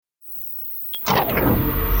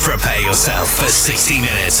Prepare yourself for 60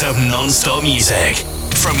 minutes of non-stop music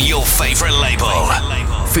from your favorite label,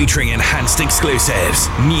 featuring enhanced exclusives,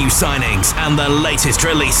 new signings, and the latest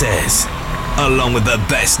releases, along with the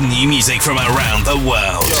best new music from around the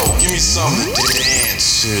world. Yo, give me something to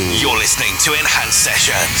dance to. You're listening to Enhanced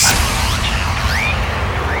Sessions.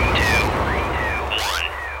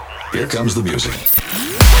 Here comes the music.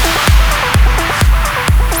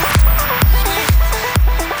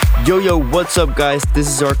 Yo, what's up guys? This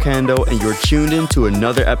is Arcando and you're tuned in to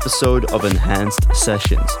another episode of Enhanced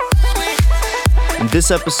Sessions. In this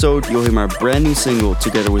episode, you'll hear my brand new single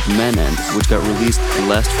together with Menend, which got released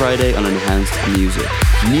last Friday on Enhanced Music.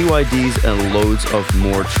 New IDs and loads of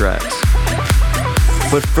more tracks.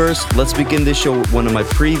 But first, let's begin this show with one of my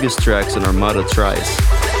previous tracks on Armada Trice.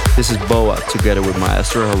 This is Boa together with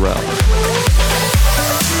Maestro Harrell.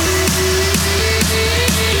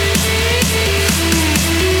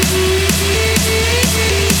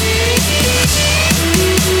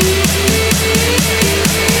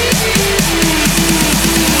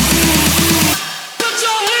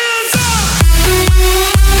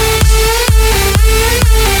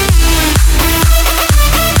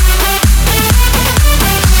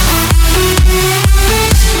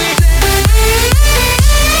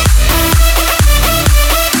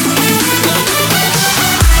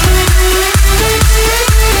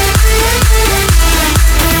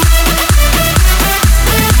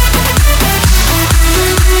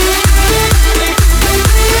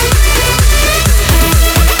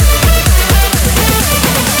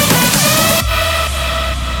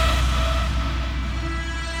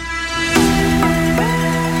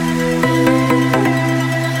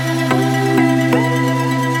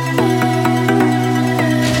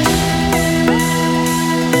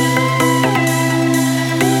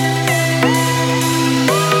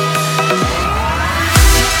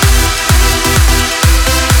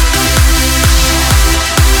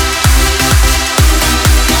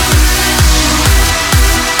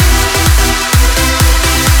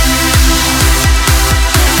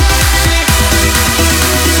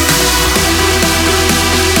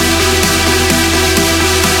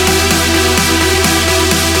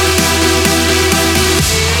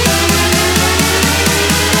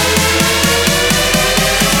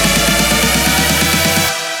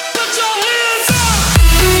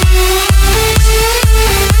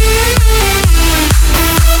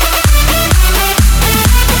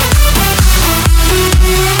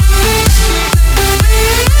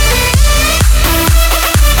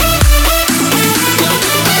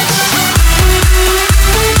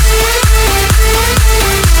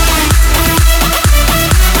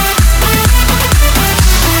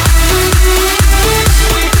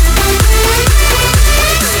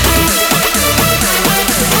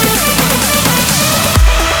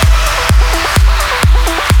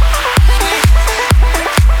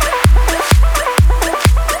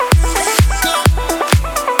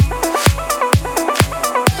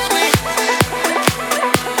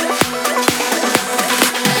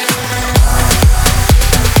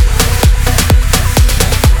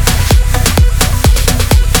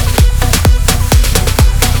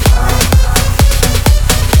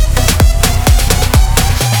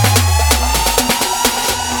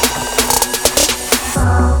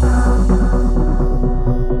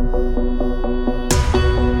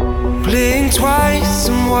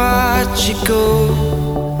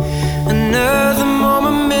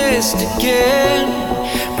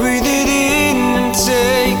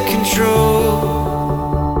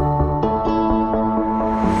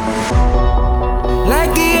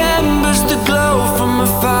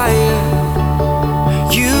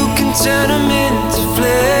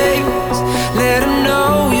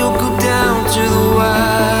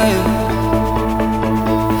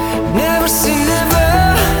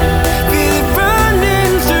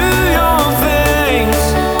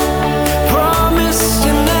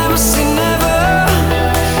 Never,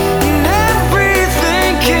 and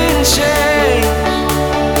everything can change.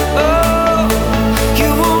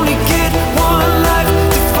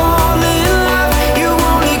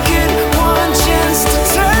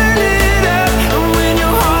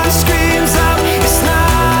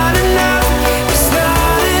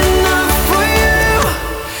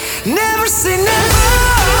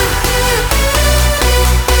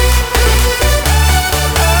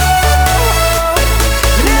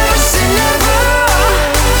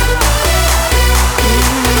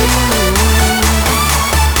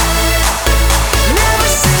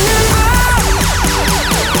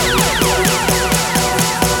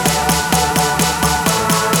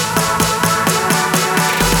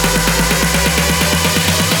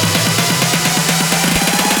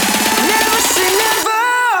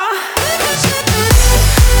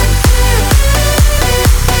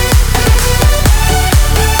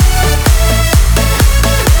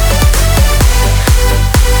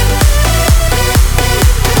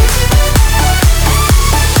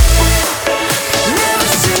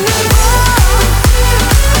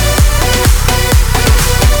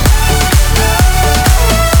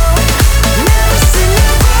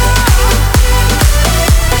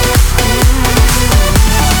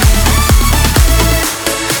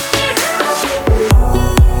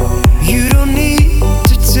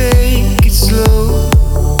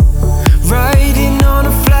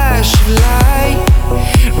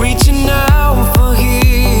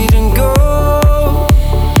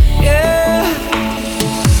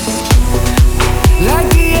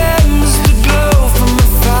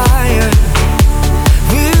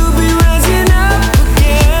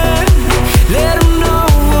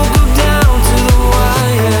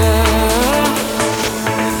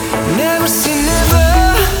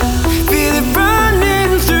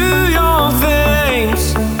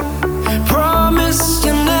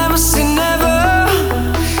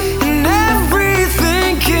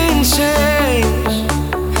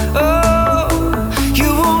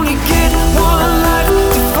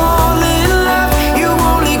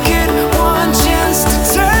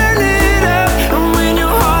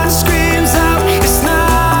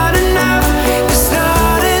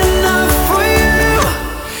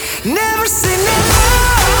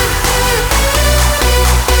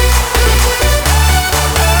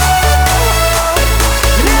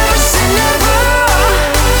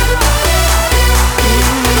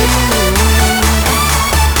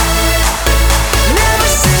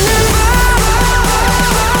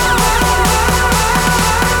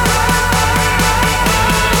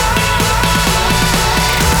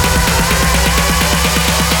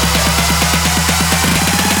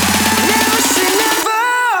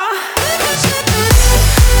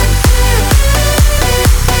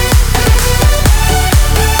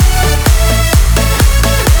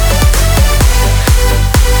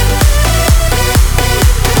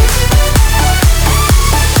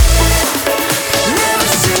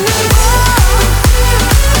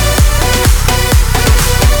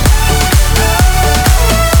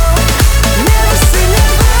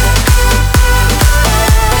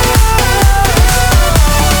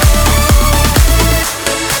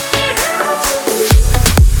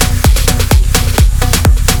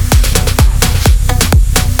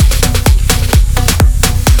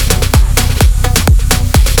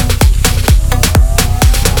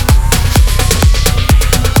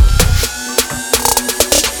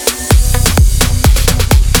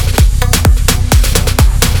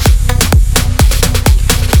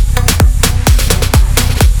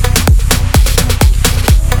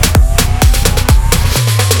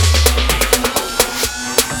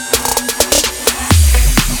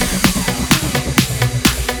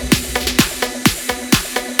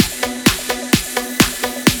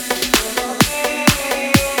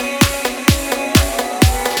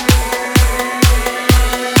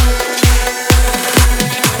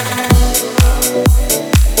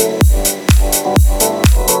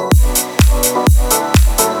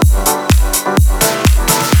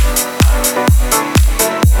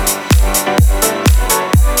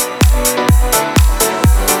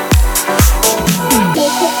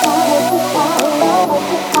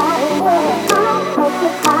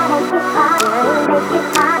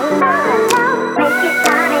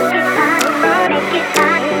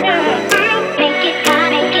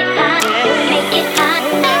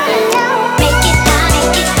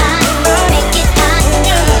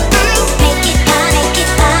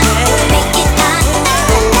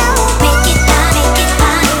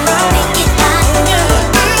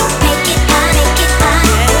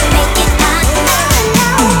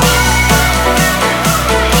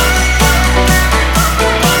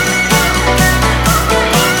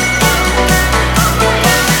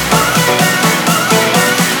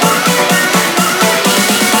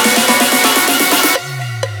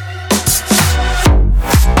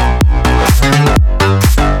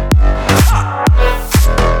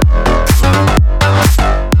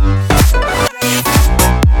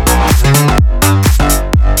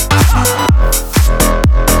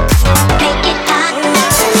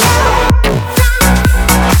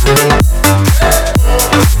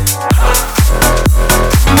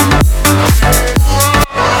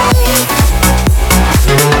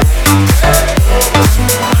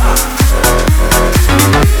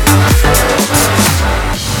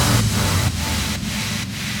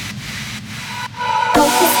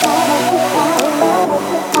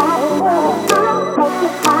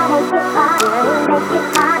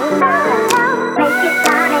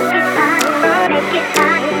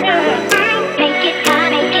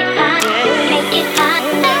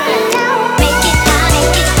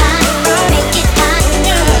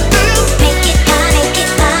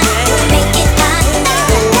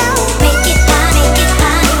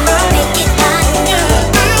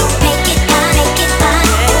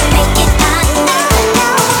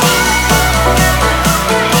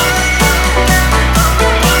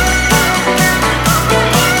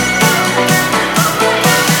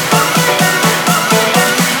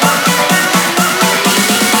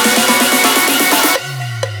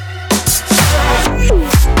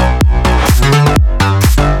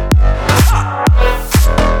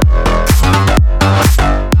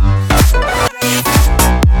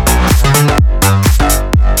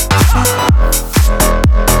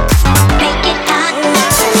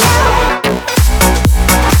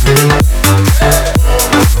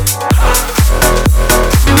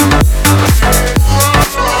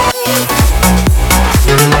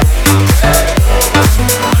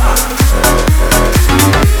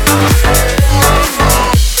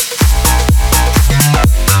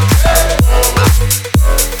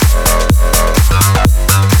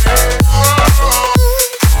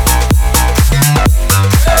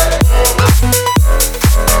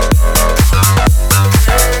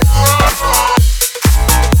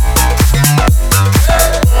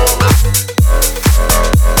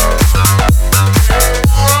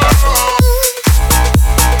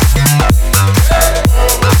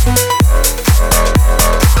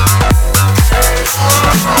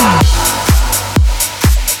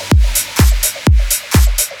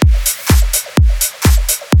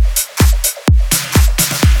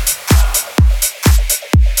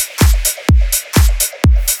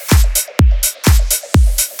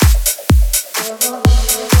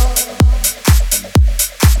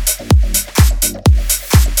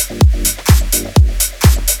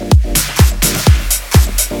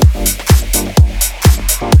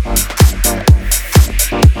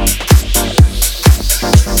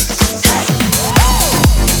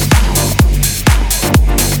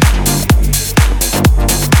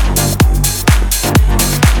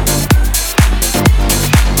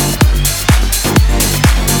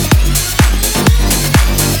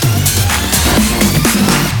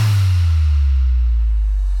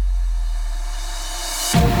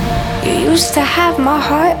 used to have my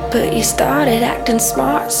heart, but you started acting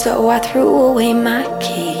smart, so I threw away my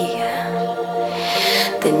key.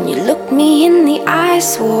 Then you looked me in the eye,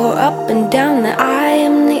 swore up and down that I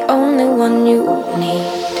am the only one you need.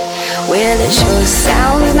 Well, it sure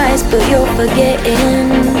sounds nice, but you're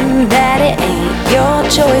forgetting that it ain't your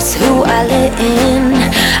choice who I let in.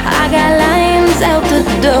 I got lines out the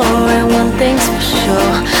door, and one thing's for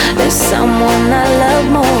sure, there's someone I love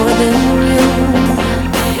more than you.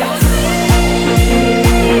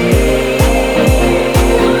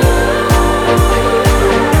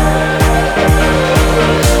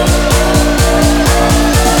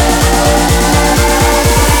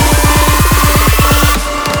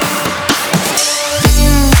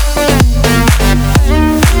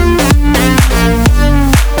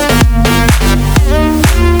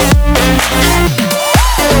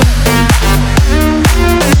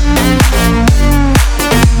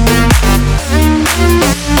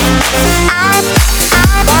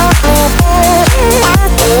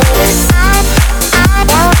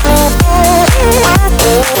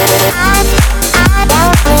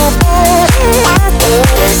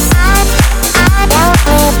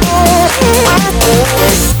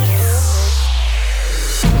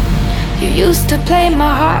 To play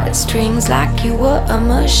my heartstrings like you were a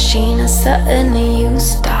machine, and suddenly you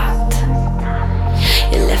stopped.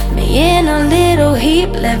 You left me in a little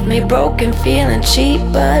heap, left me broken, feeling cheap,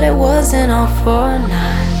 but it wasn't all for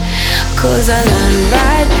naught. 'Cause I learned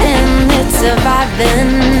right then that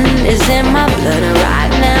surviving is in my blood, and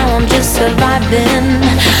right now I'm just surviving.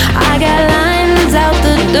 I got lines out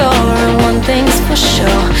the door, and one thing's for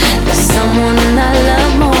sure, there's someone I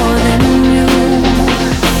love more than you.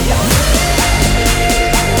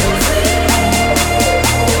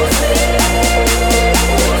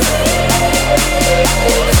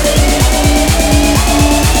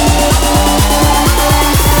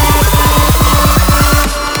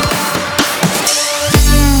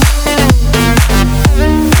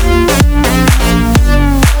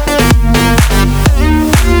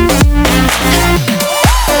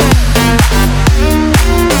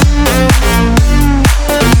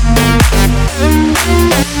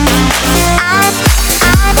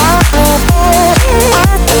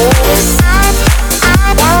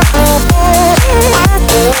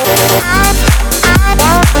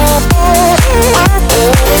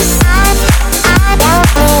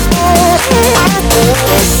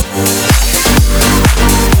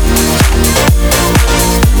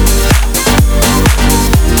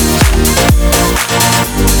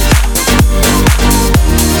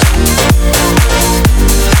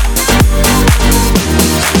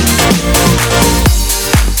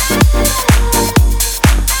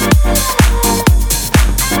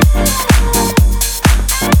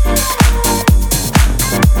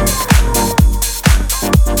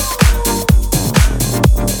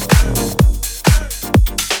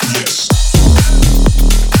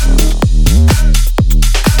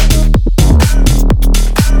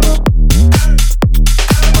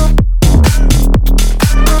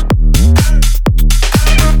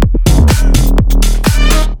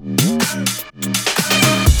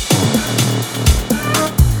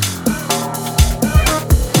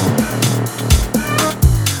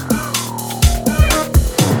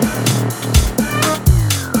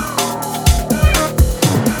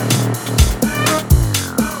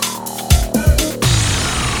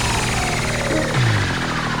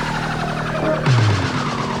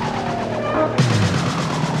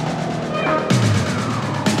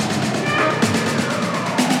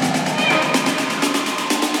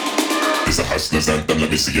 Let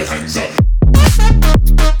me see your hands up.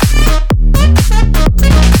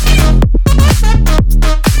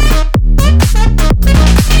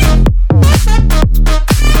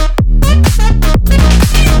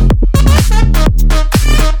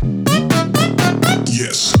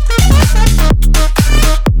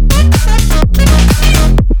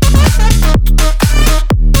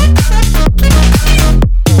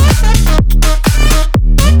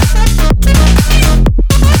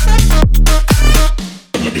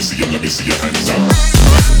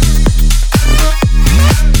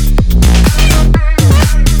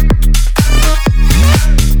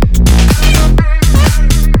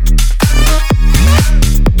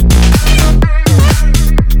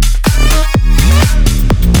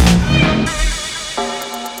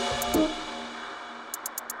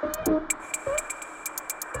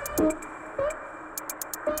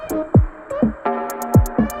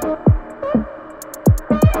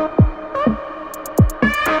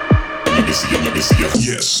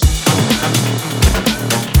 Yes.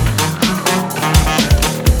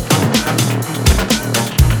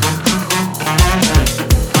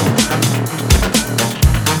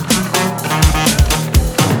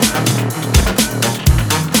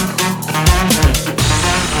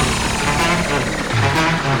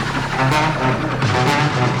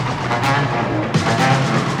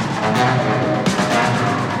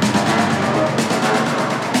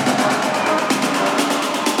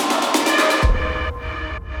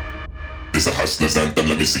 It's a hustler's anthem,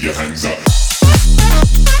 let me see your hands up.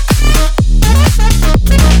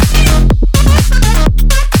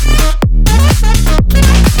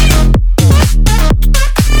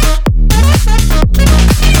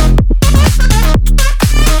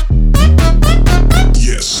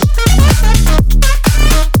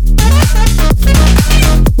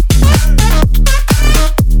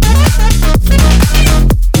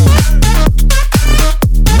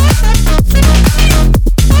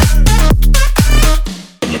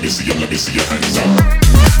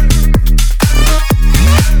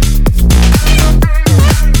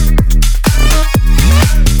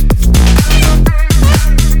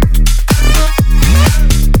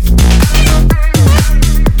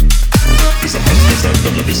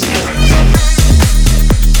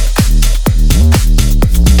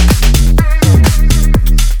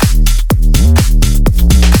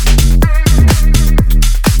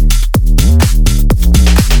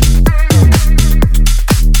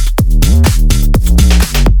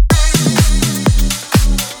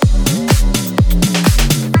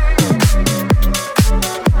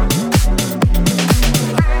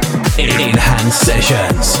 Enhanced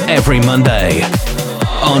Sessions every Monday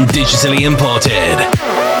on Digitally Imported.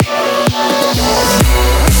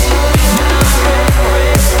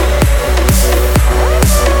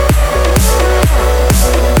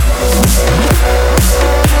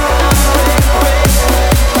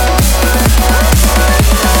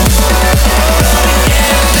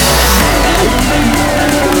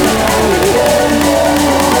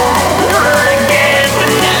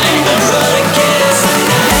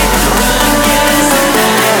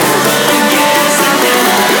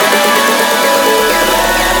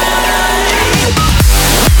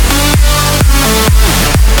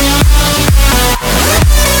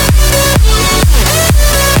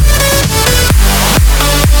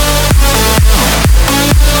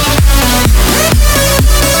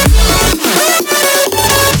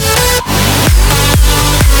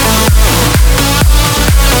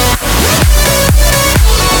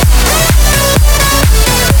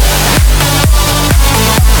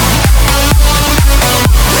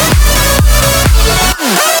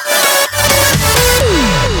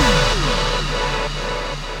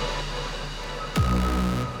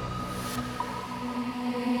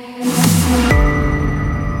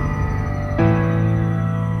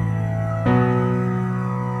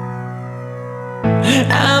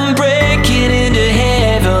 I'm breaking into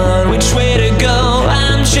heaven, which way to go?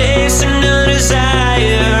 I'm chasing a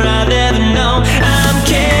desire I've never known. I'm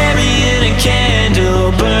carrying a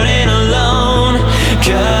candle, burning alone,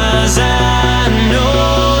 'cause I know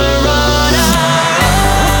we're on our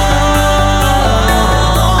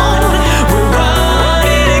own. We're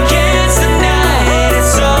running against the night,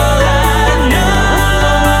 it's all I know.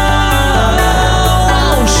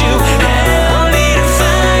 Won't you help me to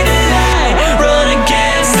find a light? Run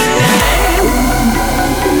against the night.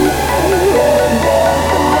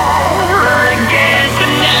 Run against the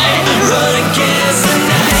night. Run against the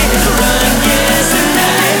night. Run against the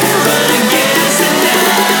night. Run against the night.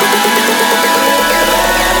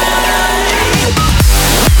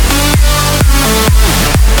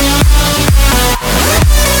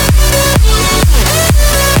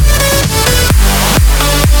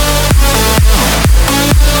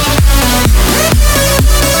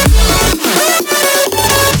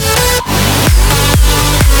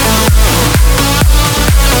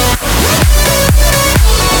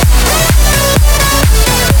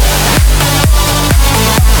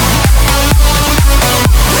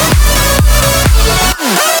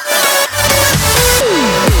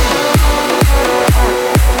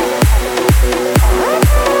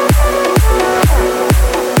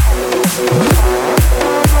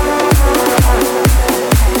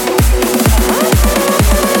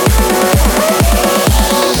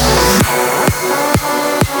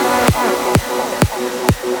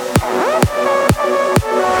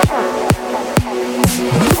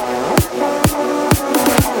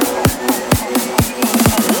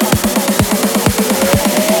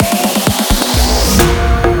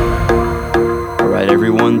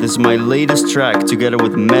 This is my latest track together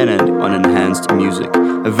with Mened on Enhanced Music,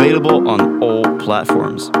 available on all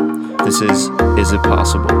platforms. This is It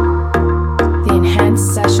Possible? The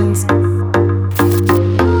Enhanced Sessions.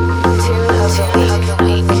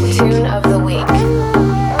 Tune of the week.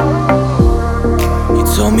 You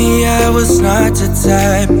told me I was not the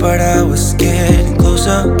type, but I was getting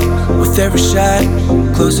closer with every shot,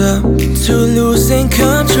 closer to losing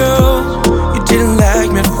control. You didn't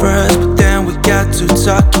like me at first, but then we got to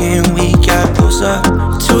talking, we got closer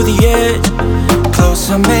to the edge.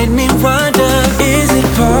 closer made me wonder, is it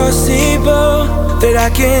possible that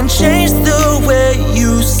I can change the way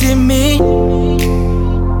you see me?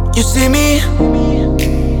 You see me?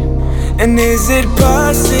 And is it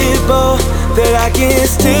possible that I can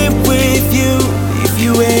stay with you if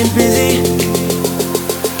you ain't busy?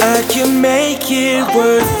 I can make it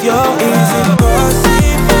worth your. Is it possible?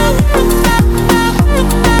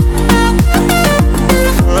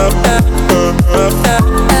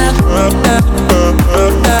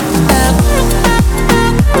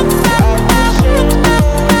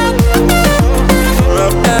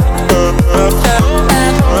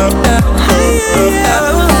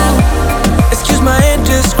 Excuse my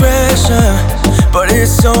indiscretion, but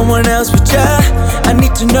it's someone else. But yeah, I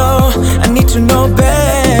need to know,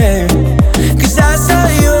 babe. Cause I saw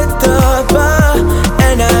you at the bar,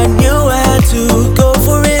 and I knew I had to go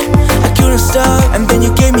for it. I couldn't stop, and then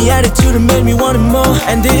you gave me attitude and made me want it more.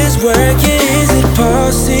 And it is working. Is it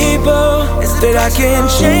possible that I can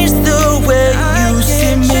change the way you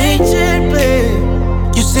see me?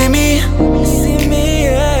 You see me?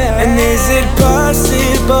 And is it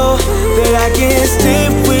possible that I can stay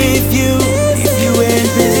with you if you ain't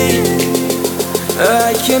busy?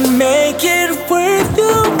 I can make it worth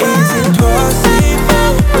you. Is it possible?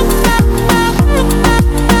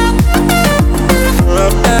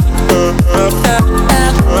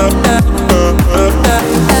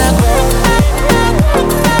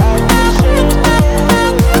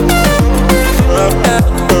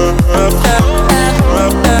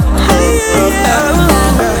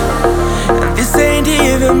 This ain't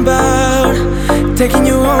even about taking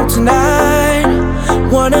you home tonight.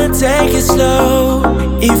 Wanna take it slow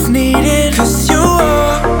if needed. Cause you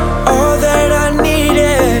are all that I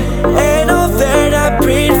needed and all that I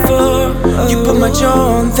prayed for. You put my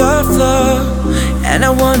jaw on the floor, and I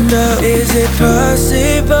wonder, is it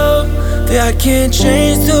possible that I can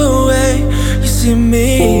change the way you see me?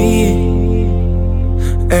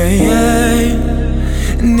 Hey, hey.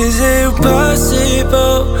 And is it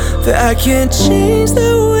possible that I can change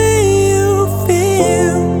the way you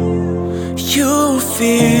feel? You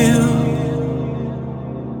feel.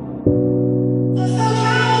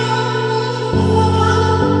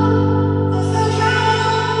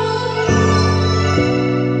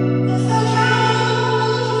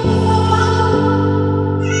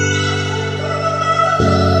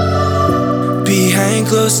 Behind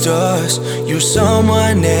closed doors, you're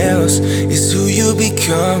someone else. It's who you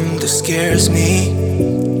become that scares me.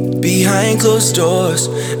 Behind closed doors,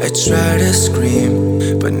 I try to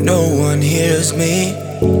scream, but no one hears me.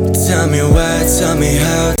 Tell me why, tell me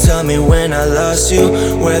how, tell me when I lost you.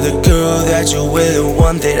 Where the girl that you're with, the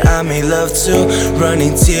one that I made love to.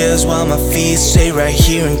 Running tears while my feet stay right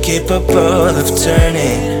here, incapable of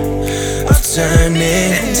turning.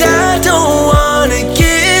 And I don't wanna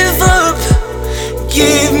give up.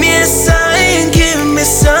 Give me a sign, give me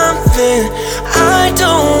something. I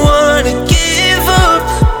don't wanna give up,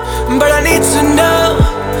 but I need to know,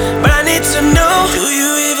 do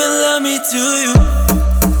you even love me, do you?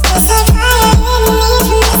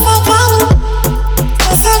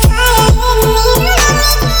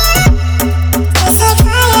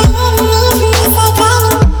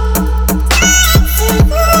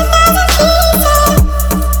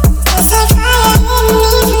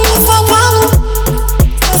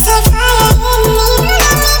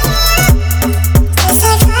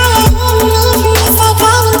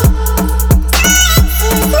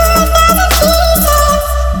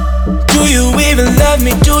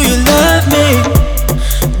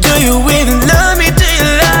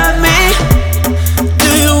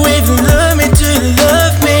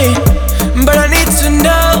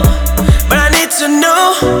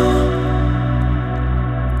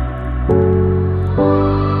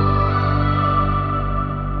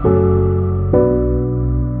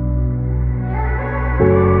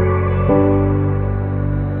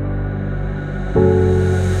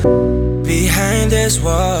 Behind these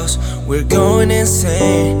walls, we're going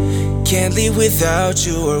insane. Can't live without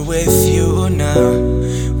you or with you now.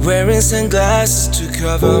 Wearing sunglasses to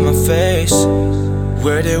cover my face.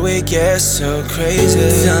 Where did we get so crazy?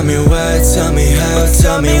 Tell me why, tell me how,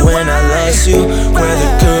 tell me when I lost you. Where the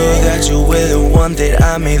girl that you with, the one that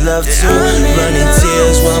I made love to. Running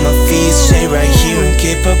tears while my feet stay right here,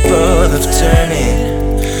 incapable of turning.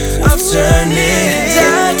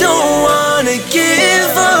 I don't wanna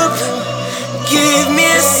give up. Give me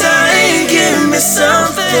a sign, give me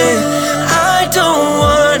something. I don't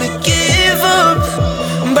wanna give up,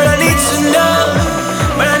 but I need to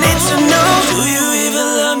know, do you even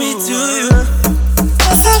love me, do you?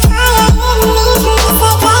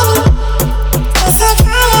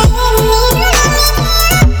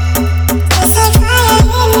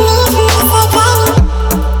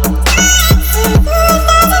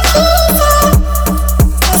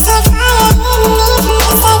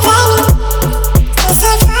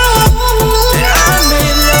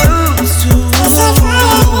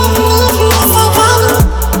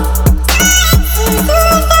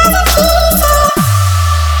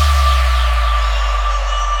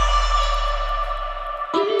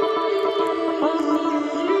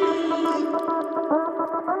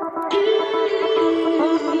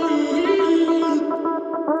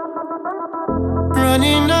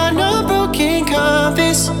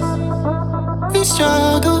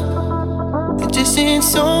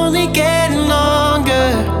 distance only getting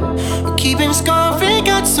longer. We're keeping score,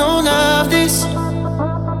 regards, don't love this.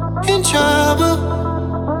 In trouble,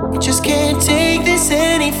 we just can't take this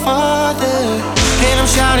any farther. And I'm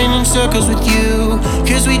shouting in circles with you,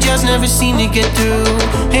 cause we just never seem to get through.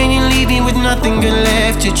 And you leave me with nothing good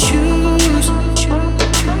left to choose.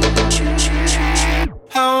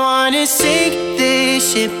 I wanna sink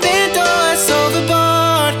this ship and throw us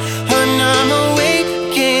overboard. And I'm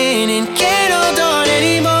awakening and can't hold on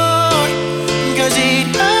anymore. Cause it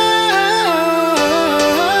hurts,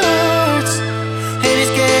 and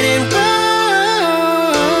it's getting worse.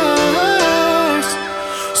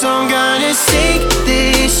 So I'm gonna sink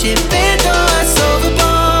this ship and throw us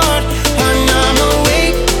overboard. And I'm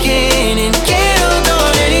awakening and can't hold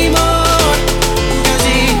on anymore. Cause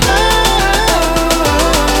it hurts,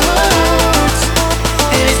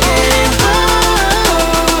 and it's getting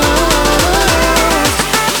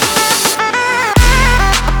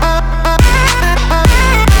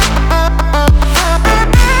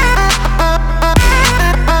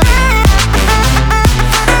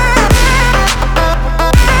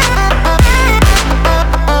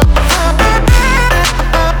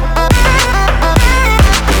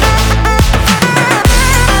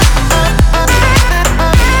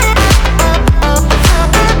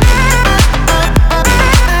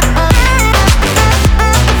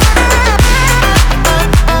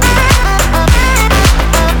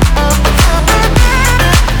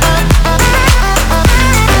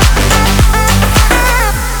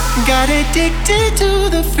got addicted to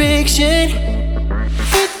the friction.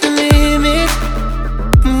 Hit the limit,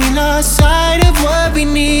 we lost sight of what we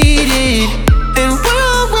needed. And we're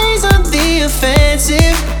always on the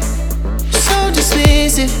offensive, so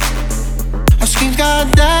dismissive. Our screams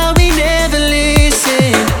got loud, we never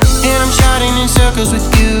listen. And I'm shouting in circles with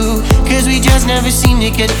you, cause we just never seem to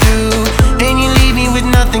get through. And you leave me with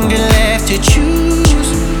nothing good left to choose.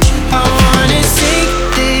 I wanna sink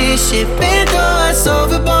this ship and throw us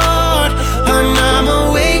overboard. And I'm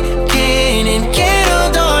awakening and can't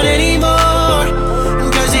hold on anymore.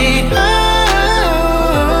 Cause it hurts,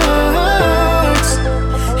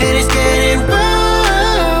 and it's getting worse.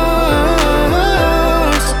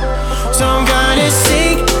 So I'm gonna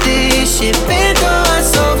sink this ship and throw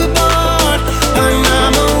us overboard. And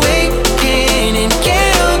I'm awakening and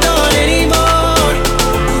can't hold on anymore.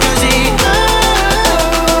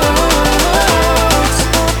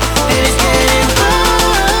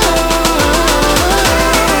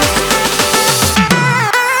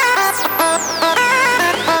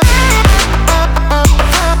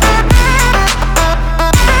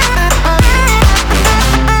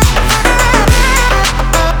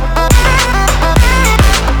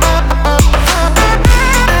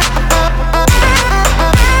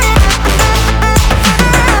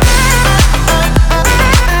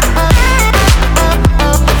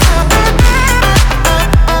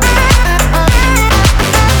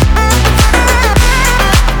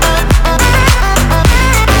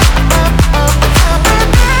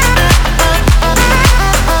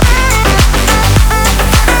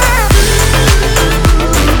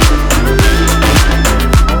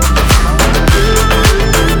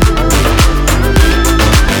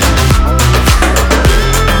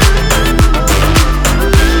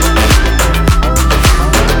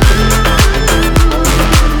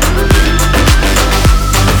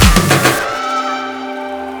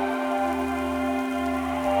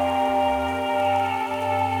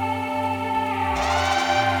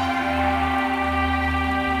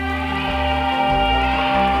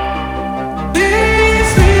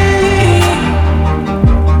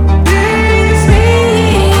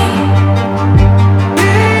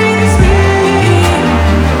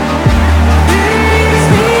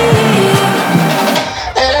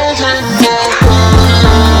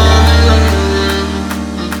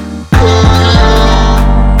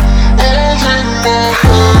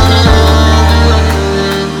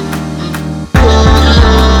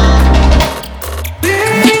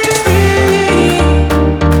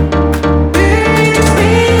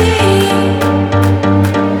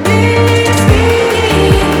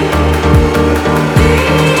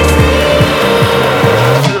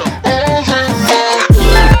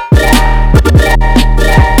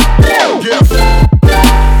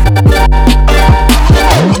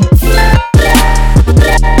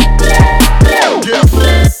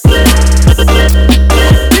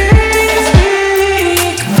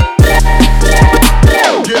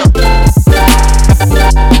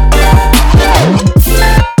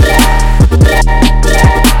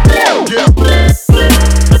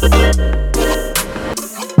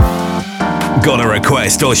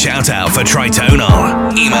 request or shout out for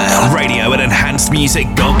Tritonal, email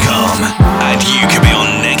radio@enhancedmusic.com and you could be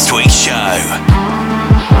on next week's show.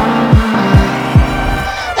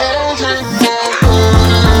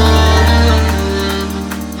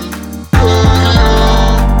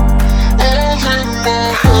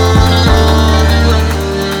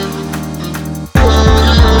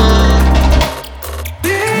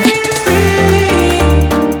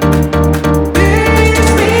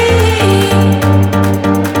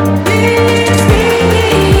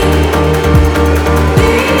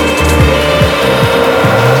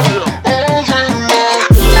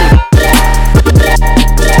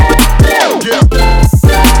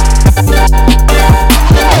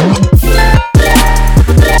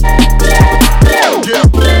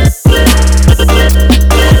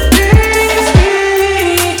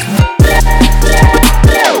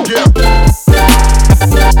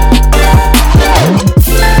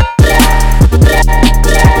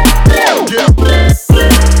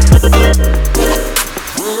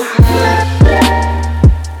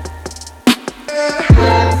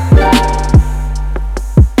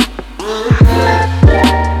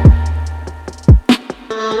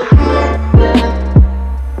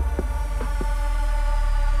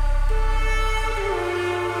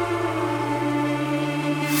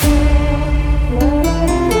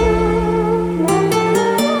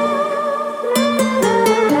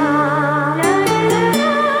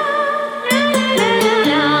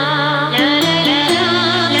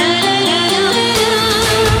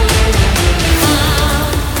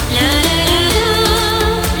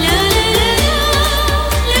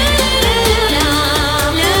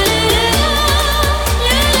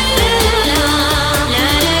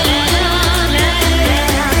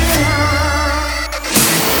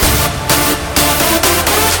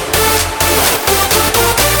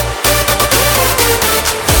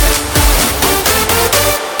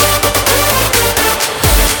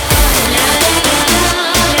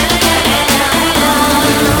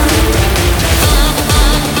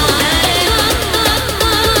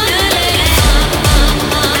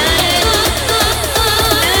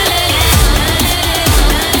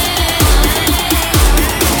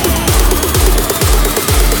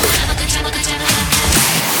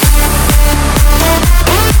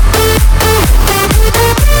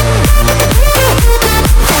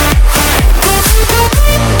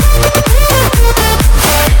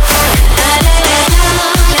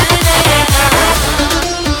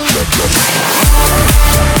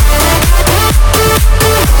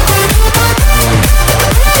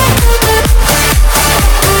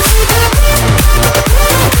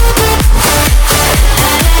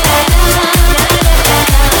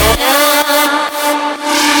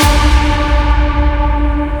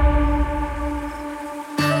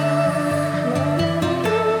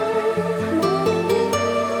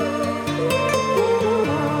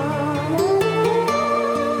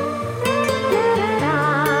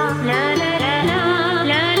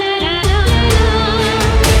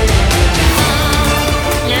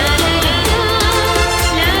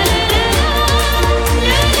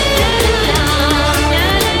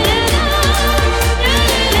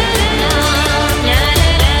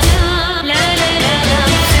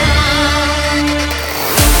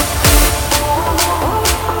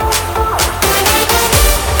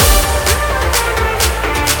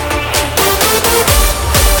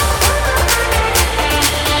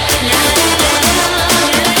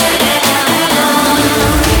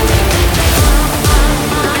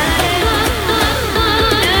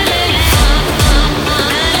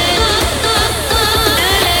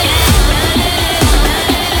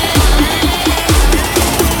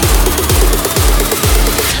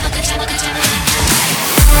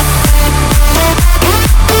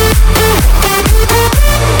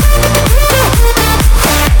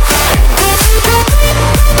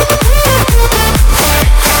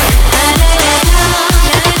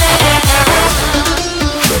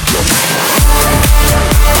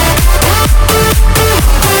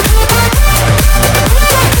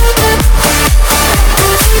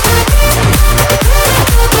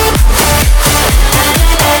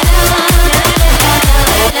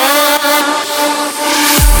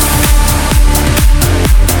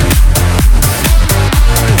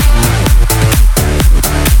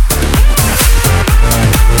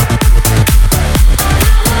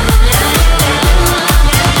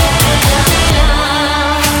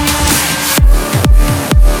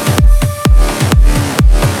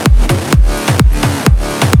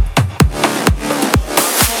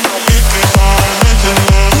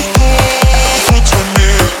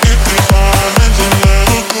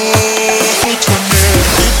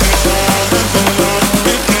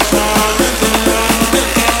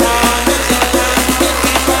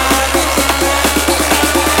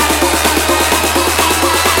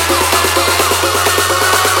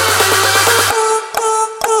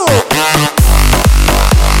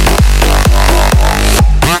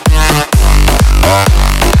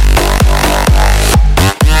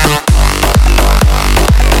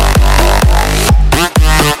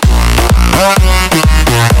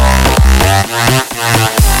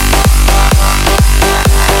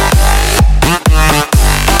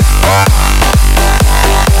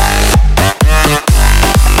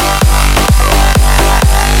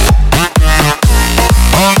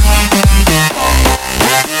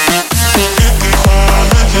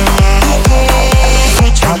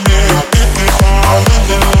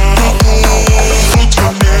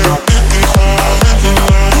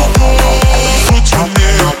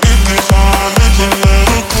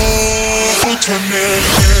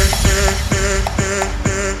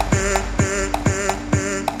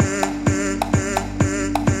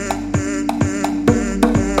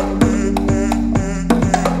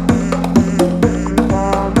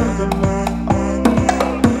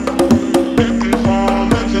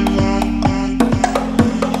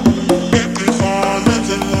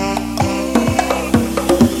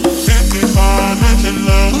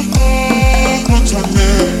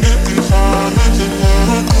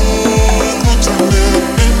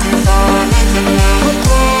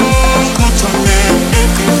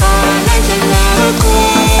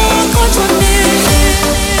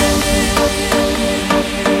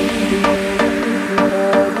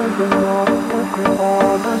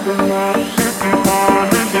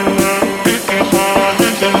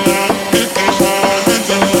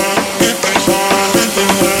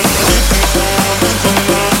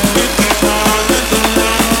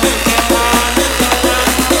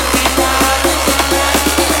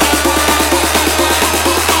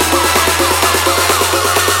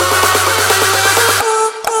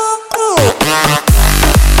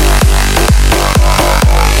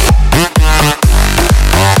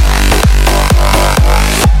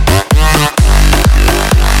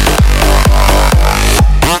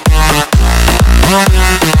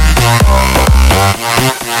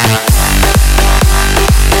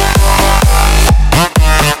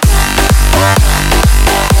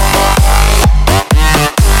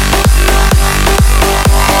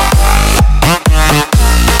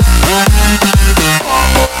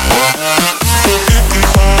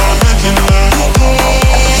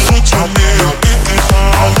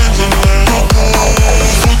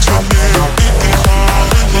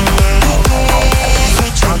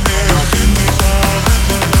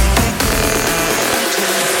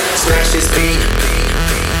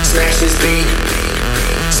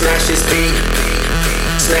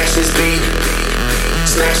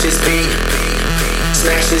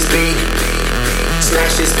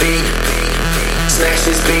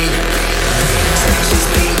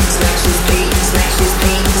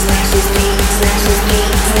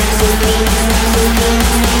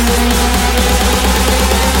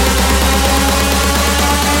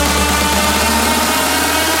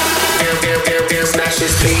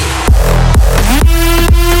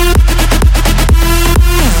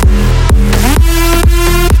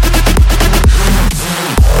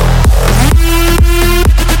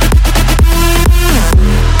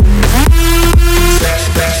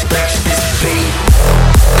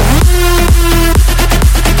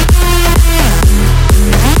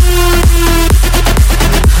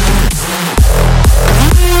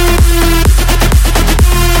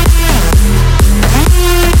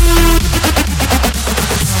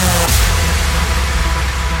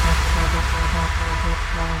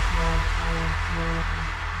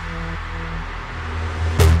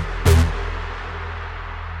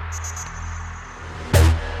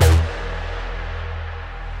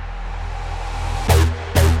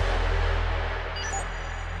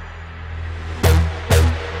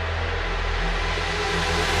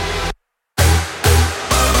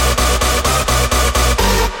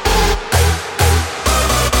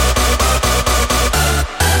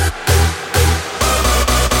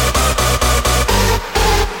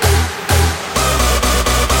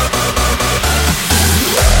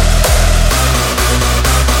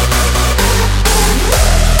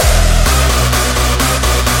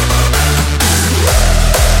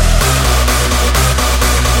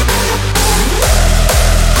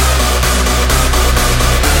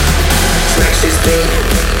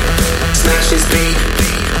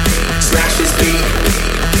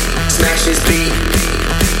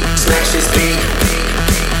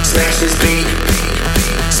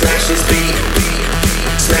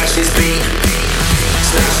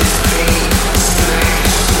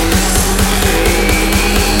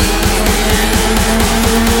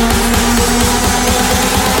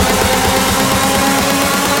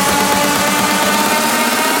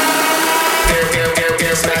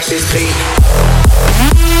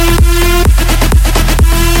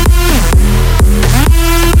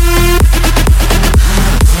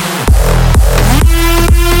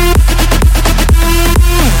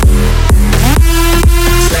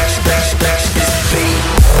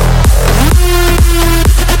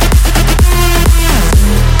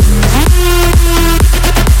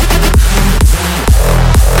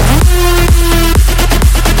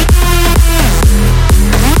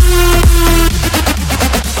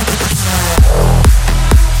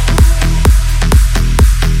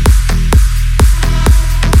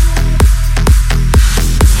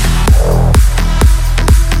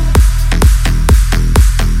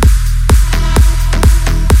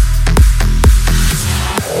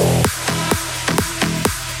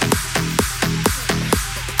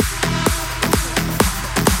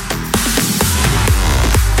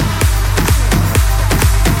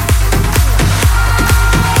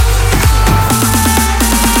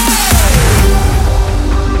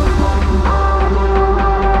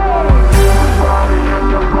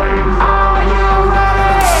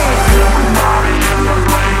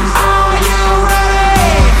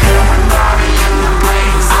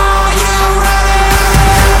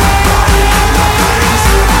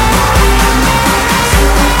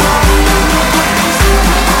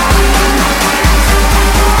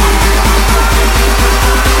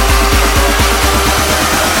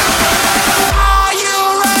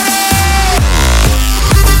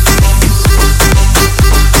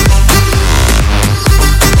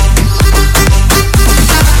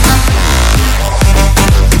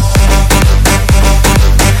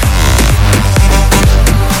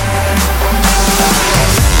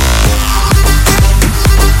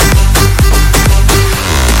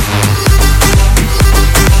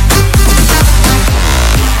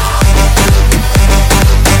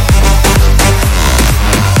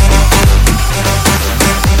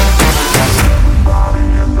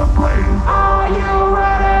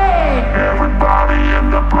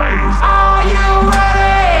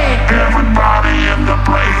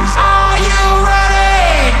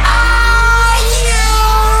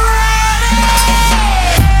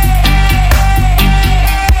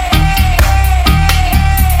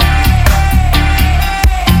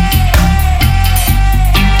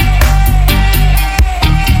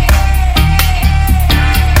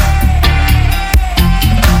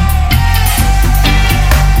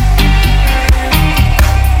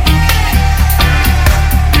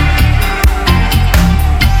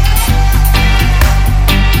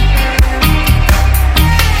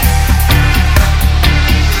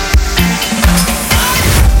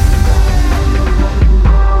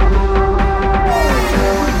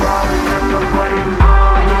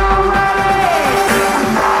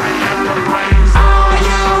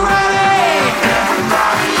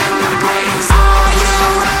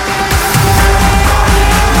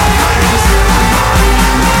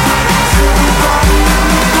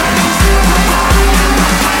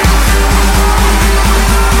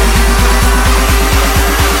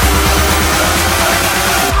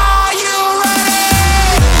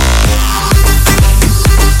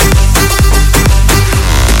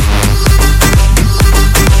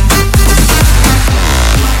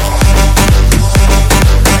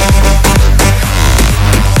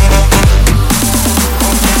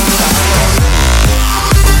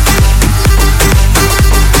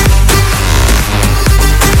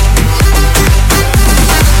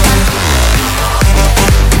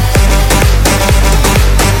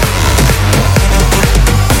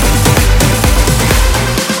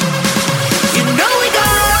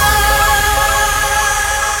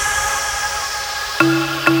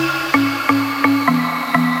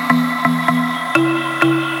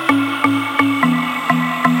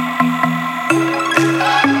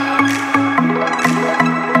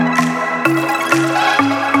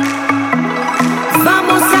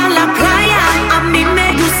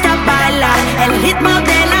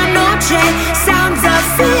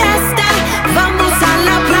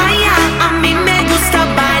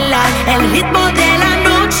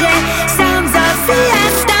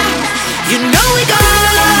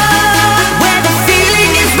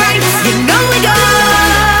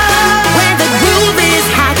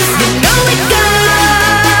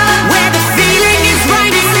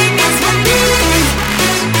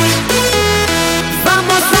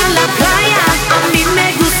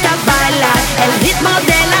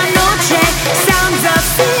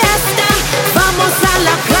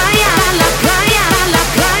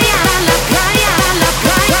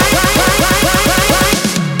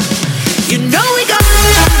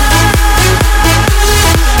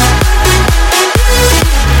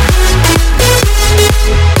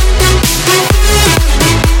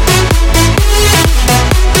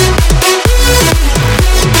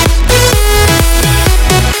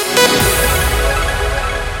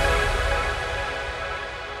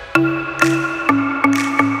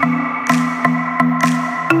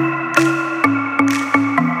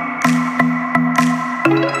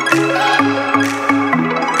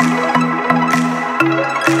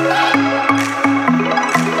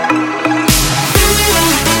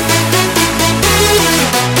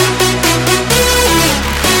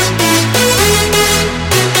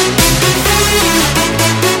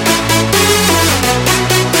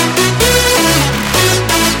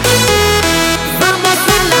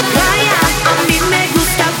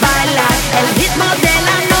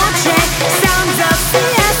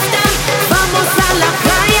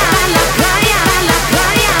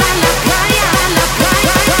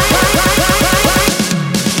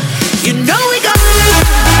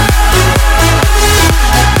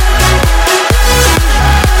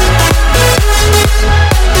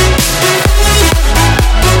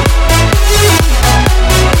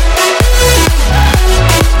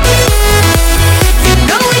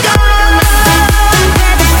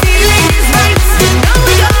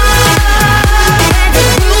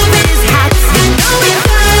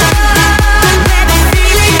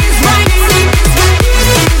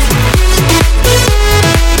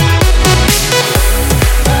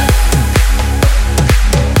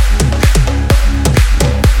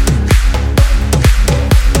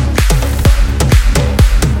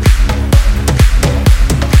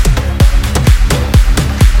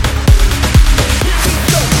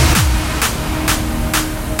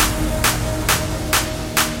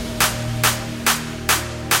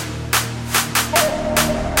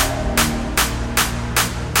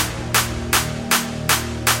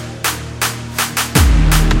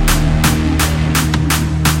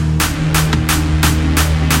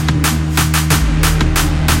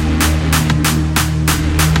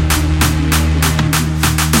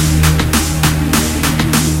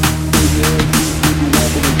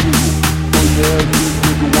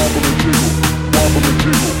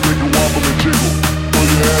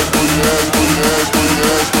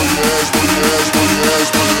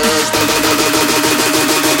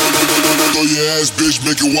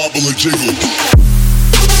 and jiggle.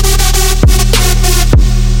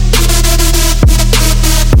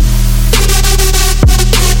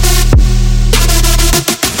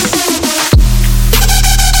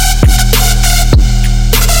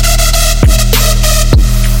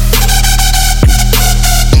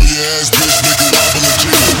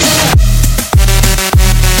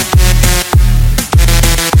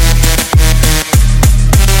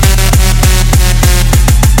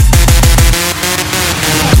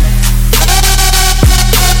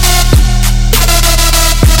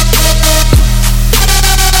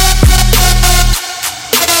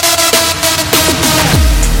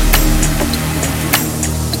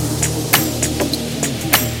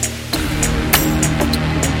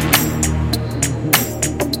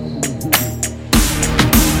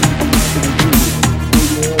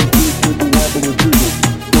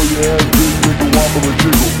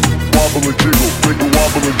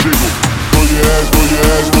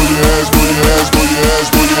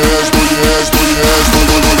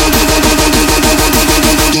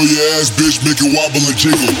 Wobble and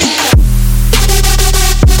jiggle.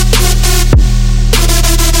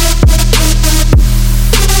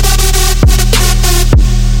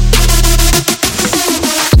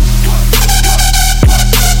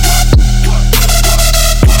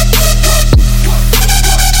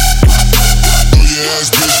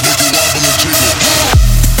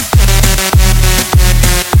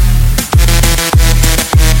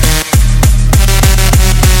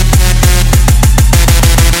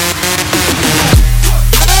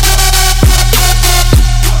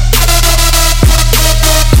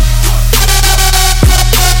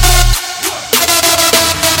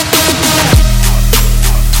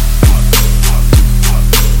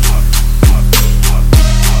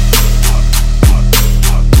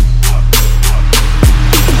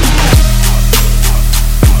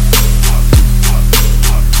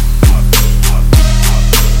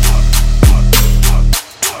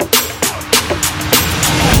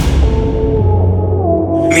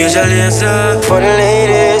 For the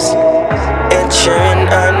ladies, Ed Sheeran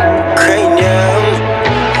and Cranium.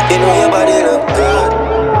 You know your body look good.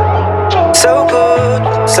 So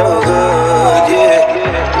good, so good, yeah.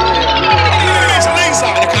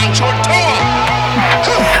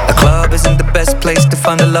 A club isn't the best place to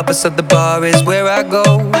find the lovers, so the bar is where I go.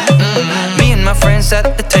 Me and my friends sat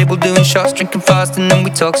at the table doing shots, drinking fast, and then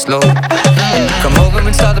we talk slow. And you come over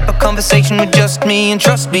and start up a conversation with just me, and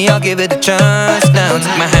trust me, I'll give it a chance. Now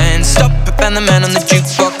take my hand, stop it, and the man on the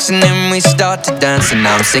jukebox, and then we start to dance. And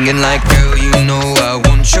now I'm singing like, girl, you know I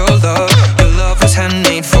want your love. Your love was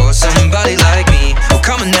handmade for somebody like me. Well,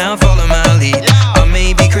 come on now, follow my lead. I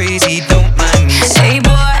may be crazy, don't mind me. Hey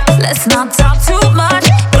boy, let's not talk too much.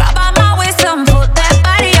 Grab on my waist and put that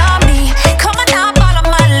body on me. Come on now, follow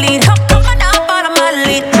my lead. Come on now, follow my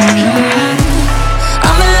lead.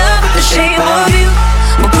 I'm in love with the shape of you.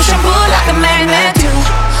 We push and pull like a magnet do.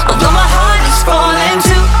 Although my heart is falling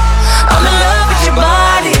too. I'm in love with your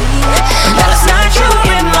body. Last night you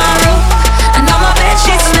were in my room, and all my bed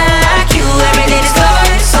sheets smell like you. Every day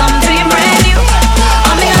discovering something brand new.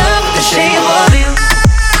 I'm in love with the shape of you.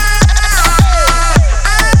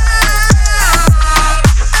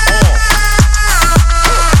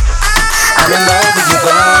 I'm in love with your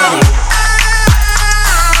body.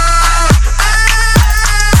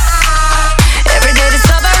 Every day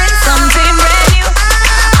discovering something brand new.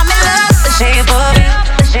 I'm in love with the shape of you,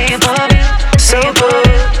 the shape of you.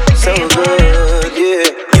 So good, yeah.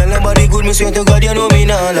 Girl, nobody good, me swear to God, you know me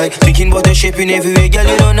now. Like, thinking about the shape in every way, girl,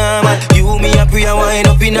 you know normal. You, me, a pray and wind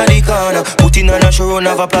up in the corner. Putting on a show,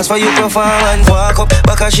 have a place for you performance. Walk up,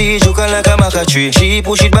 back a she, joke like a maca tree. She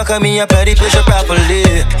push it back at me, apply the pressure properly.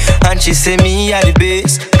 And she say me at the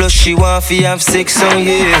base. Plus she want fi have sex, so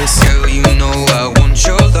yes. Girl, you know I want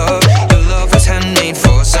your love. Your love was handmade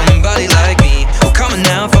for somebody like me. Well, come on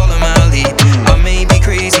now, follow my lead. I may be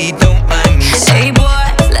crazy, don't mind me. Hey boy,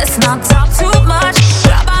 let's not talk too much.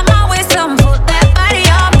 Grab on my waist and put that body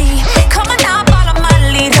on me. Come on now, follow my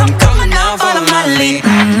lead. Come on now, follow my lead.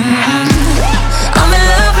 I'm in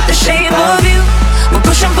love with the shape of you. We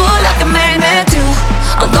push and pull like a magnet do.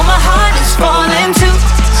 Although my heart is falling too.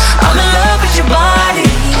 I'm in love with your body.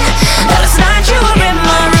 Last night you were in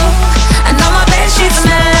my room, and all my bed sheets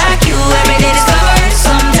smell